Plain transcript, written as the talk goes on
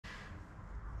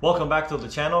Welcome back to the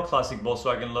channel, Classic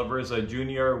Volkswagen Lovers,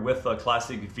 Junior with a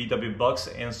classic VW Bucks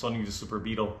and Sony the Super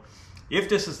Beetle. If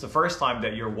this is the first time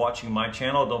that you're watching my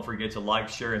channel, don't forget to like,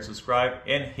 share, and subscribe,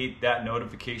 and hit that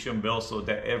notification bell so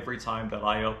that every time that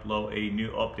I upload a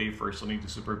new update for Sony the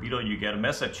Super Beetle, you get a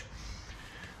message.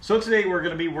 So today we're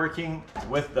going to be working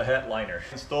with the headliner,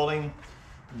 installing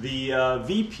the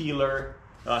V-Peeler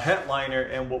headliner,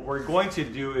 and what we're going to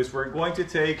do is we're going to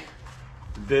take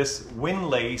this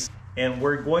windlace and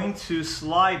we're going to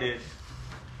slide it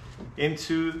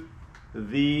into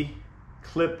the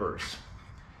clippers.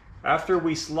 After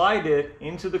we slide it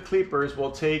into the clippers,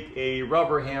 we'll take a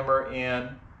rubber hammer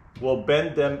and we'll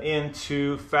bend them in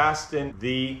to fasten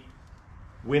the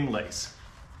windlace.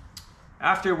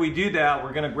 After we do that,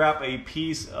 we're going to grab a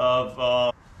piece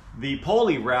of the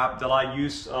poly wrap that I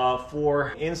use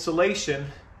for insulation,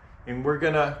 and we're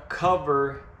going to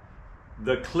cover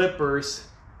the clippers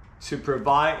to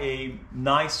provide a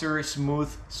nicer,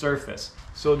 smooth surface.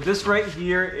 So this right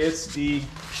here is the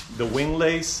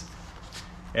windlace,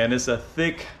 and it's a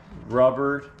thick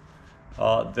rubber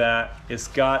that it's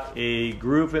got a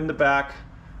groove in the back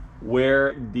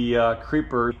where the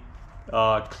creeper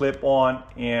clip on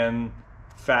and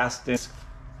fastens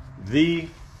the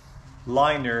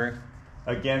liner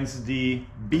against the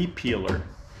V-Peeler.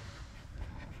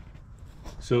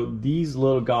 So these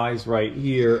little guys right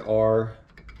here are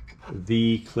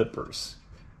the clippers.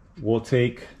 We'll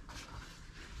take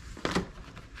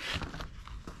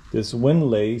this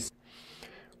windlace.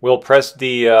 We'll press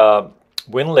the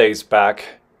windlace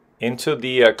back into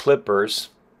the clippers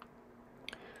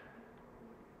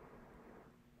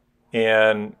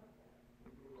and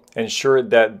ensure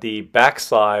that the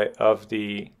backside of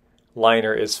the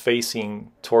liner is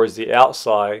facing towards the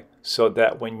outside, so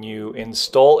that when you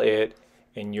install it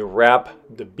and you wrap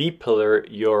the V-Peeler,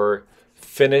 your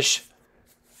finished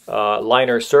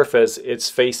liner surface, it's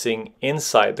facing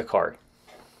inside the car.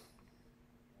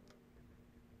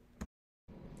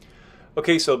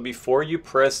 Okay, so before you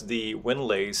press the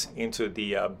windlace into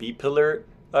the V-Peeler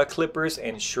clippers,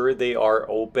 ensure they are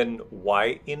open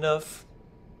wide enough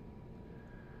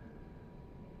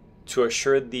to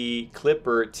assure the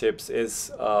clipper tips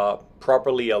is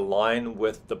properly aligned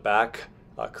with the back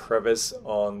crevice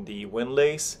on the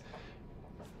windlace.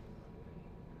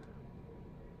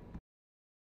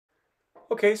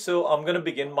 Okay, so I'm going to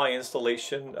begin my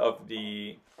installation of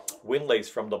the windlace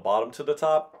from the bottom to the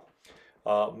top,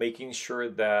 making sure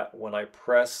that when I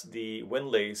press the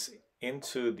windlace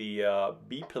into the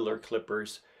V-Peeler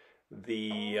clippers,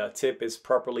 the tip is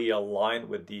properly aligned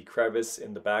with the crevice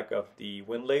in the back of the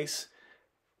windlace.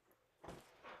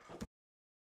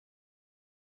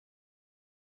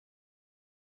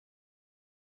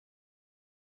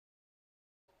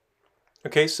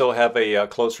 Okay, so have a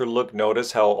closer look.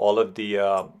 Notice how all of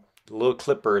the little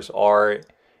clippers are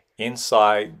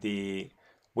inside the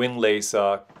windlace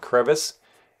crevice,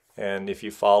 and if you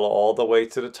follow all the way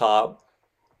to the top,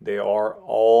 they are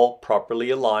all properly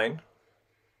aligned.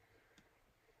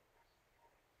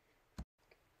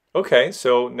 Okay,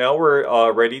 so now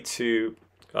we're ready to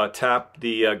tap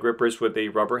the grippers with a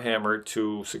rubber hammer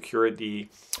to secure the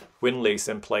windlace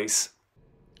in place.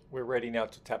 We're ready now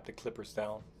to tap the clippers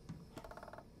down.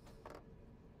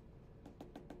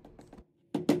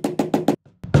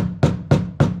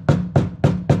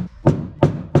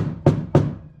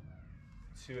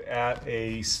 To add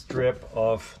a strip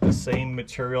of the same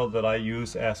material that I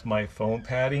use as my foam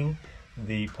padding,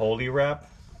 the poly wrap,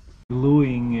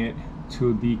 gluing it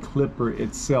to the clipper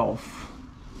itself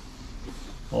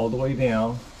all the way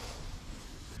down.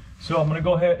 So I'm going to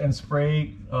go ahead and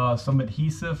spray some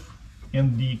adhesive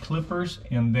in the clippers,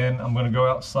 and then I'm going to go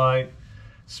outside,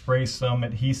 spray some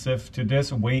adhesive to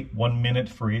this, wait 1 minute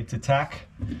for it to tack,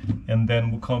 and then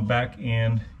we'll come back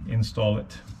and install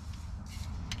it.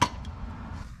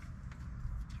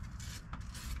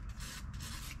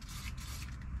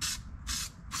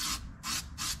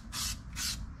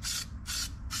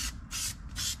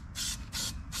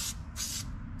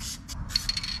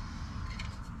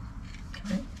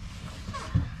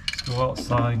 Go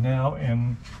outside now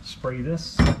and spray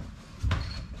this.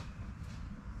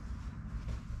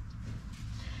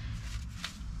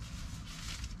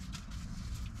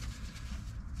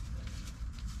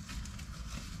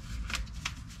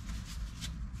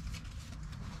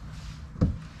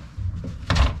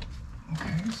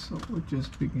 Okay, so we'll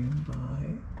just begin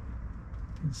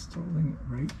by installing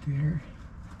it right there.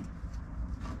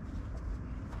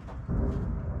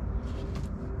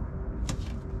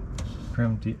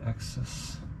 Trim the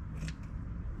excess.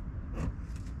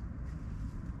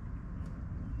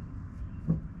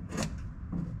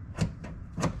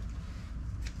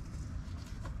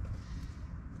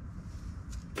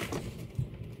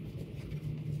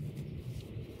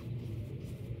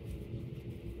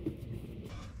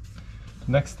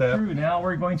 next step. Now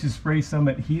we're going to spray some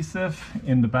adhesive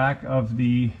in the back of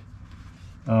the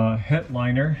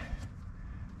headliner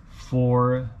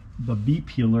for the bee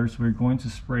peelers. We're going to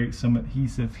spray some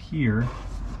adhesive here,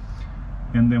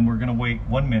 and then we're going to wait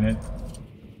 1 minute.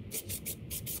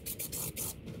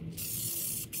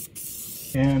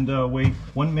 And wait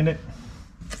 1 minute,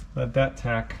 let that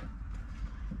tack.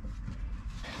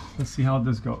 Let's see how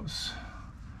this goes.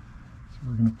 So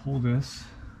we're going to pull this.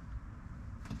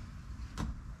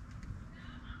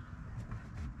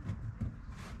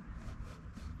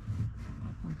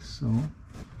 Like so.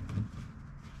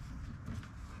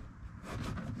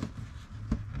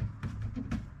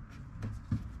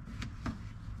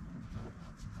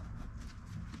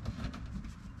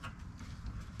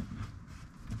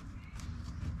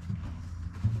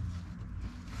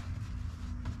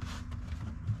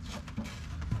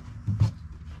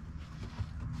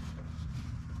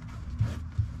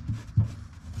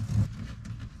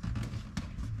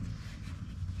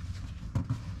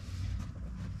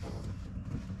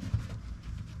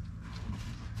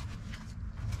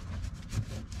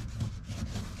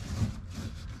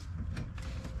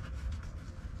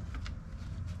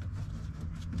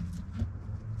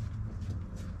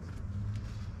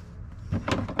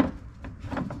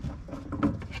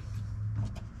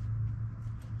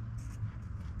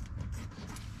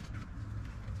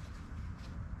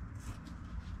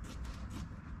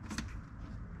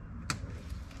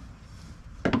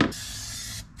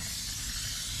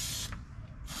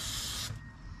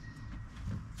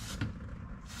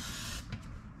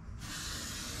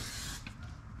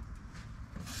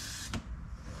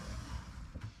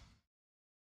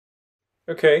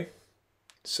 Okay,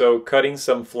 so cutting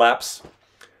some flaps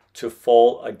to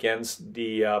fall against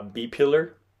the bee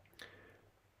pillar,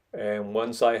 and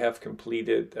once I have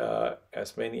completed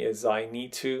as many as I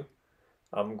need to,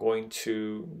 I'm going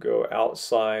to go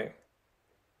outside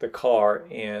the car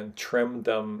and trim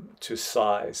them to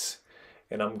size,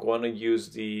 and I'm going to use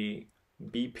the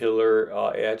bee pillar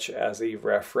edge as a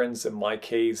reference. In my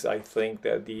case, I think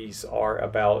that these are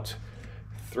about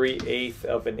 3/8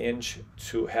 of an inch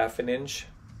to 1/2 an inch.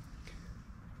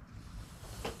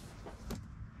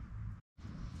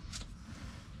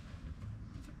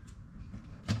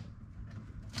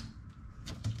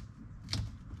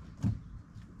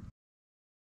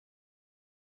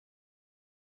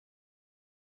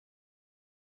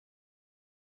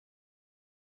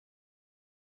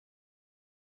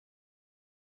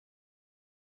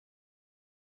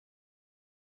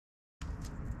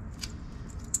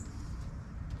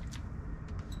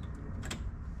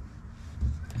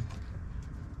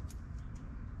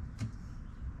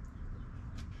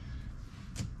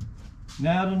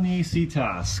 Not an easy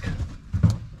task,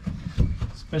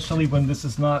 especially when this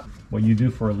is not what you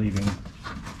do for a living.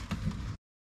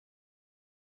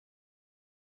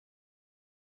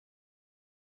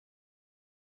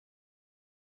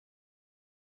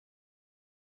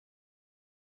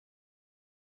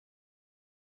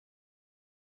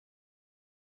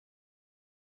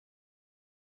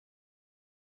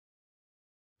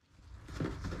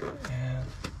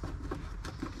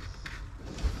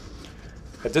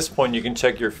 At this point, you can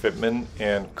check your fitment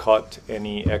and cut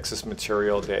any excess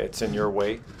material that's in your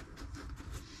way.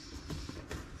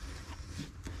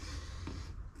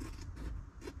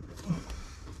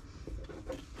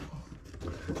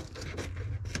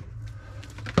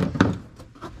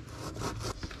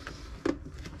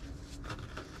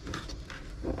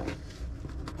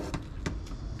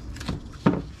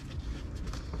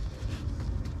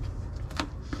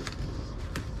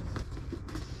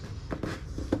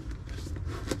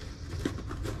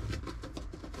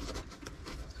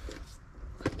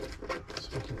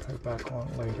 Back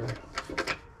on later.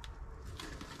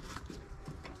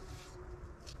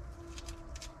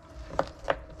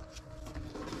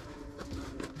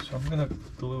 So I'm gonna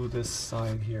glue this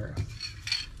side here.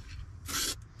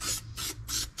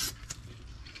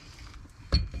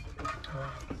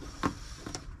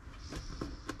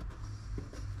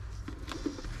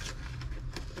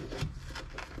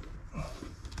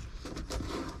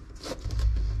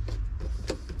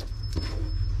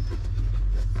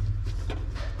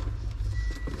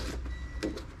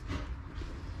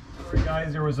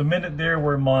 Guys, there was a minute there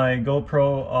where my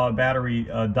GoPro battery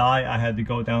died. I had to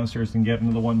go downstairs and get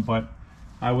another one, but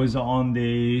I was on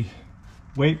the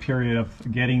wait period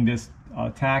of getting this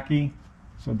tacky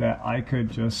so that I could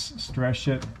just stretch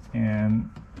it and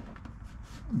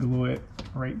glue it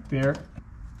right there.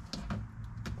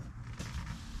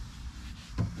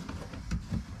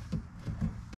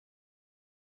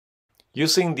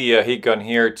 Using the heat gun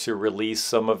here to release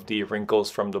some of the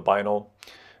wrinkles from the vinyl.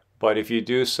 But if you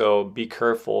do so, be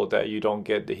careful that you don't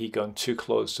get the heat gun too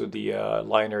close to the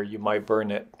liner. You might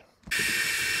burn it.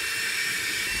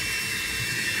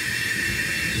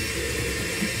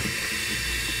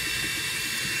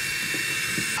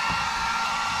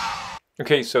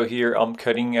 Okay, so here I'm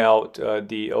cutting out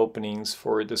the openings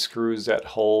for the screws that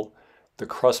hold the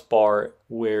crossbar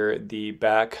where the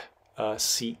back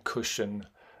seat cushion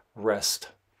rests.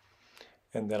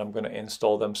 And then I'm going to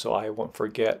install them so I won't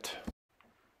forget.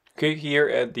 Okay, here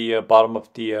at the bottom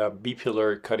of the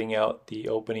B-pillar, cutting out the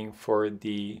opening for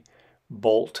the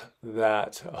bolt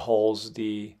that holds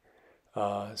the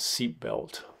seat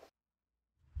belt.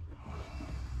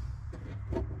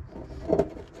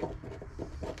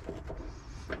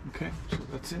 Okay, so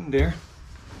that's in there.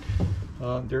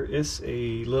 There is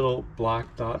a little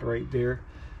black dot right there.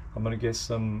 I'm gonna get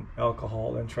some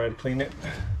alcohol and try to clean it.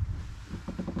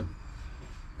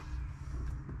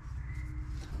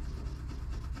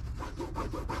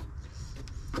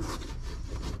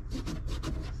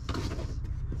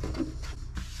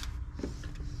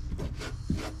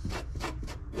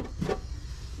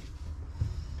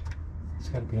 There's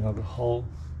gotta be another hole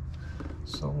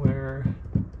somewhere.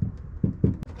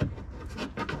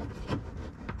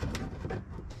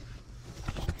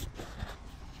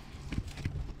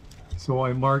 So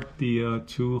I marked the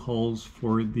 2 holes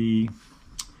for the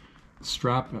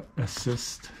strap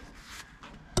assist,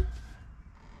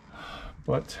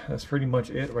 but that's pretty much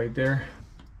it right there.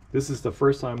 This is the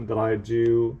first time that I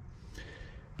do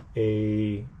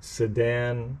a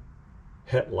sedan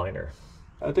headliner.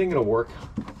 I think it'll work.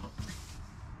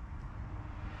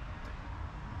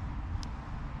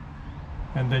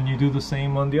 And then you do the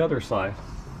same on the other side.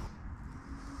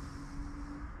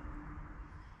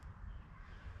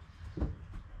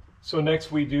 So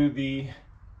next we do the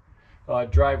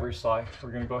driver's side.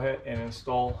 We're going to go ahead and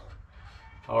install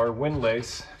our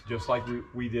windlays just like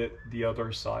we did the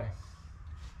other side.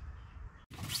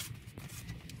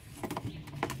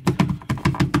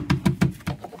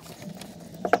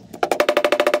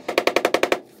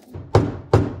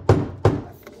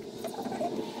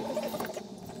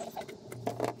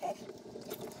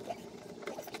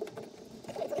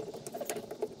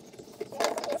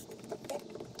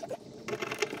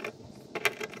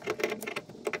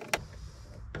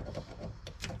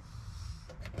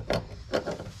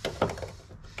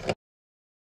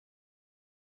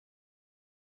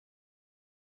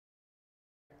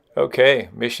 Okay,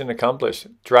 mission accomplished.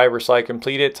 Driver's side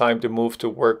completed. Time to move to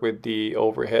work with the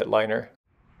overhead liner.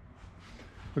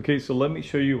 Okay, so let me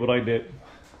show you what I did.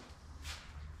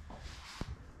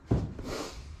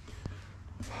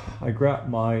 I grabbed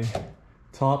my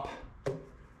top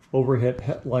overhead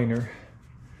headliner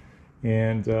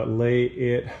and lay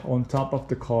it on top of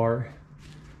the car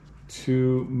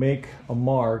to make a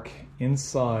mark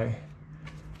inside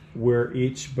where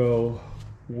each bow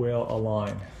will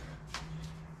align.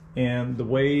 And the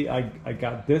way I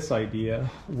got this idea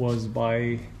was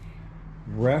by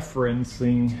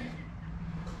referencing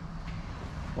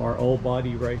our old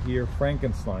buddy right here,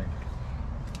 Frankenstein.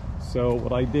 So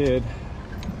what I did,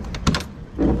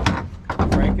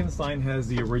 Frankenstein has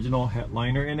the original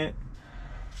headliner in it.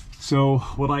 So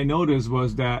what I noticed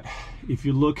was that if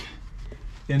you look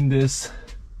in this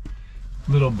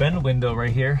little bend window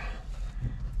right here,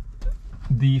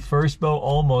 the first bow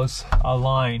almost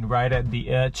aligned right at the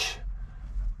edge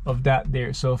of that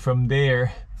there. So from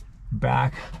there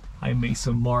back, I made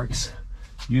some marks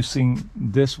using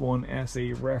this one as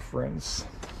a reference.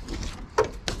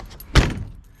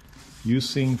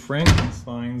 Using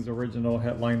Frankenstein's original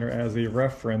headliner as a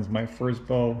reference, my first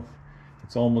bow,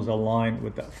 it's almost aligned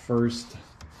with that first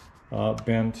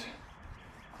bent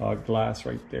glass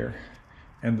right there.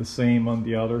 And the same on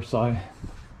the other side.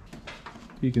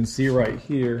 You can see right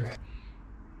here,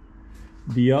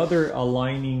 the other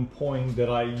aligning point that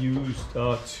I used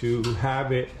to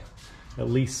have it at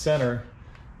least center.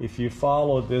 If you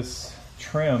follow this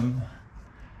trim,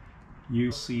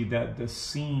 you see that the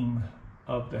seam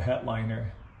of the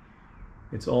headliner,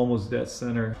 it's almost dead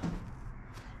center.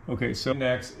 Okay, so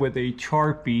next with a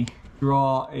Sharpie,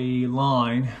 draw a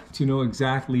line to know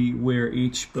exactly where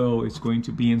each bow is going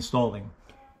to be installing.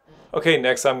 Okay,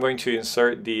 next I'm going to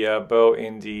insert the bow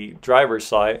in the driver's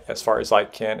side as far as I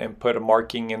can and put a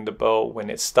marking in the bow when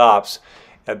it stops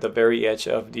at the very edge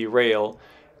of the rail.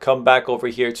 Come back over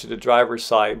here to the driver's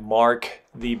side, mark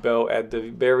the bow at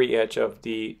the very edge of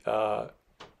the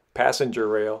passenger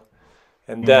rail,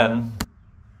 and then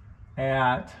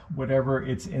add whatever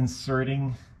it's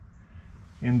inserting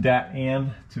in that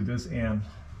end to this end.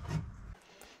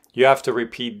 You have to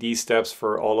repeat these steps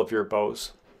for all of your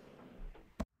bows.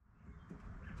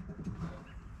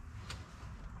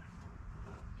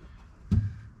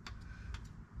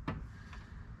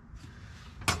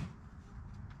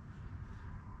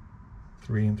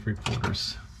 3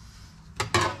 3/4.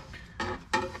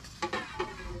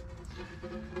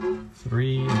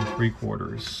 3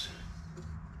 3/4.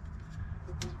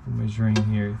 I'm measuring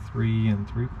here 3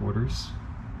 3/4.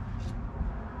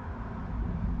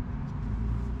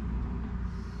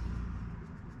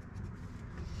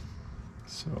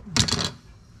 So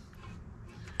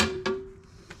I'm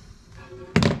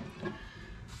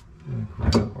gonna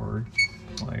grab our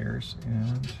pliers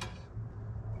and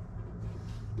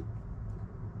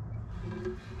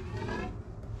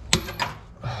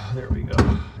there we go.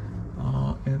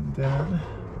 And then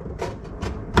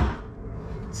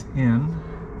it's in.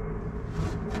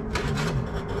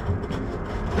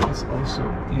 It's also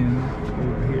in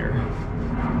over here.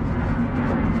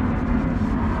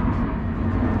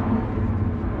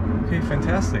 Okay,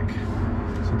 fantastic.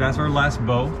 So that's our last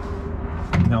bow.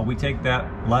 Now we take that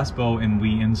last bow and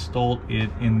we install it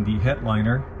in the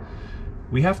headliner.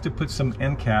 We have to put some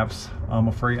end caps. I'm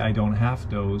afraid I don't have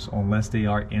those unless they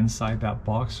are inside that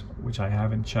box, which I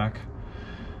haven't checked.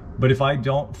 But if I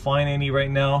don't find any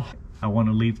right now, I want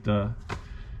to leave the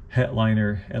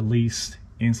headliner at least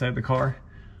inside the car.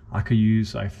 I could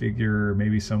use, I figure,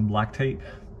 maybe some black tape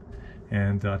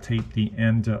and tape the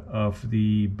end of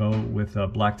the bow with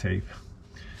black tape.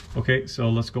 Okay, so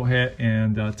let's go ahead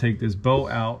and take this bow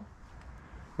out.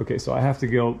 Okay, so I have to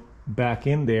go back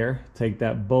in there, take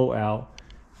that bow out,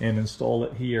 and install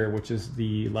it here, which is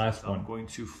the last one. I'm going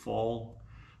to fold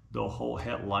the whole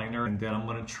headliner, and then I'm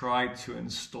going to try to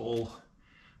install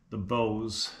the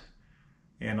bows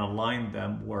and align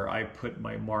them where I put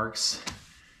my marks.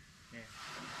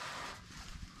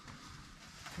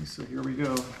 Okay, so here we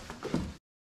go.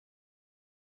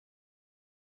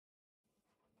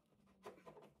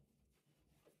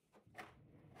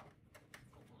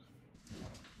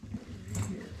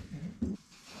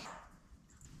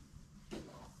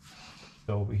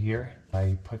 Over here,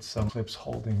 I put some clips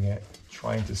holding it,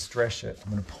 trying to stretch it.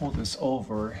 I'm going to pull this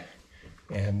over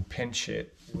and pinch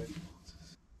it.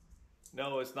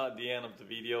 No, it's not the end of the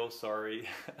video, sorry.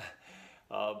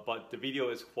 But the video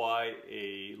is quite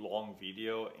a long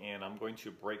video, and I'm going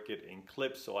to break it in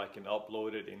clips so I can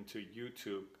upload it into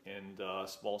YouTube in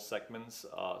small segments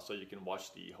so you can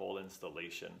watch the whole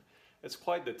installation. It's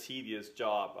quite the tedious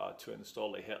job to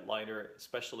install a headliner,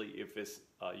 especially if it's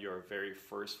your very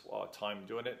first time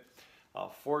doing it.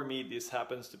 For me, this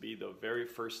happens to be the very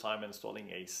first time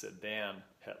installing a sedan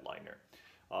headliner.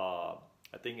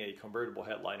 I think a convertible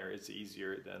headliner is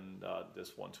easier than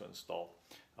this one to install.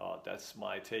 That's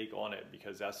my take on it,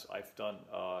 because that's I've done,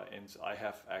 and I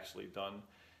have actually done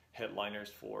headliners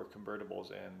for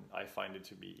convertibles, and I find it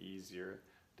to be easier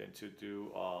than to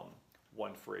do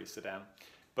one for a sedan.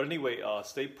 But anyway,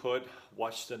 stay put,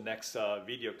 watch the next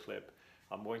video clip.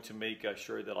 I'm going to make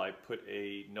sure that I put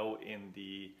a note in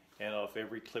the end of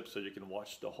every clip so you can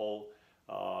watch the whole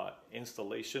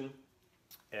installation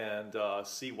and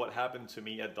see what happened to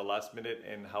me at the last minute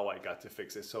and how I got to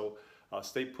fix it. So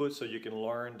stay put so you can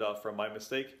learn from my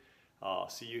mistake.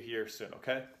 See you here soon,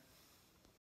 okay?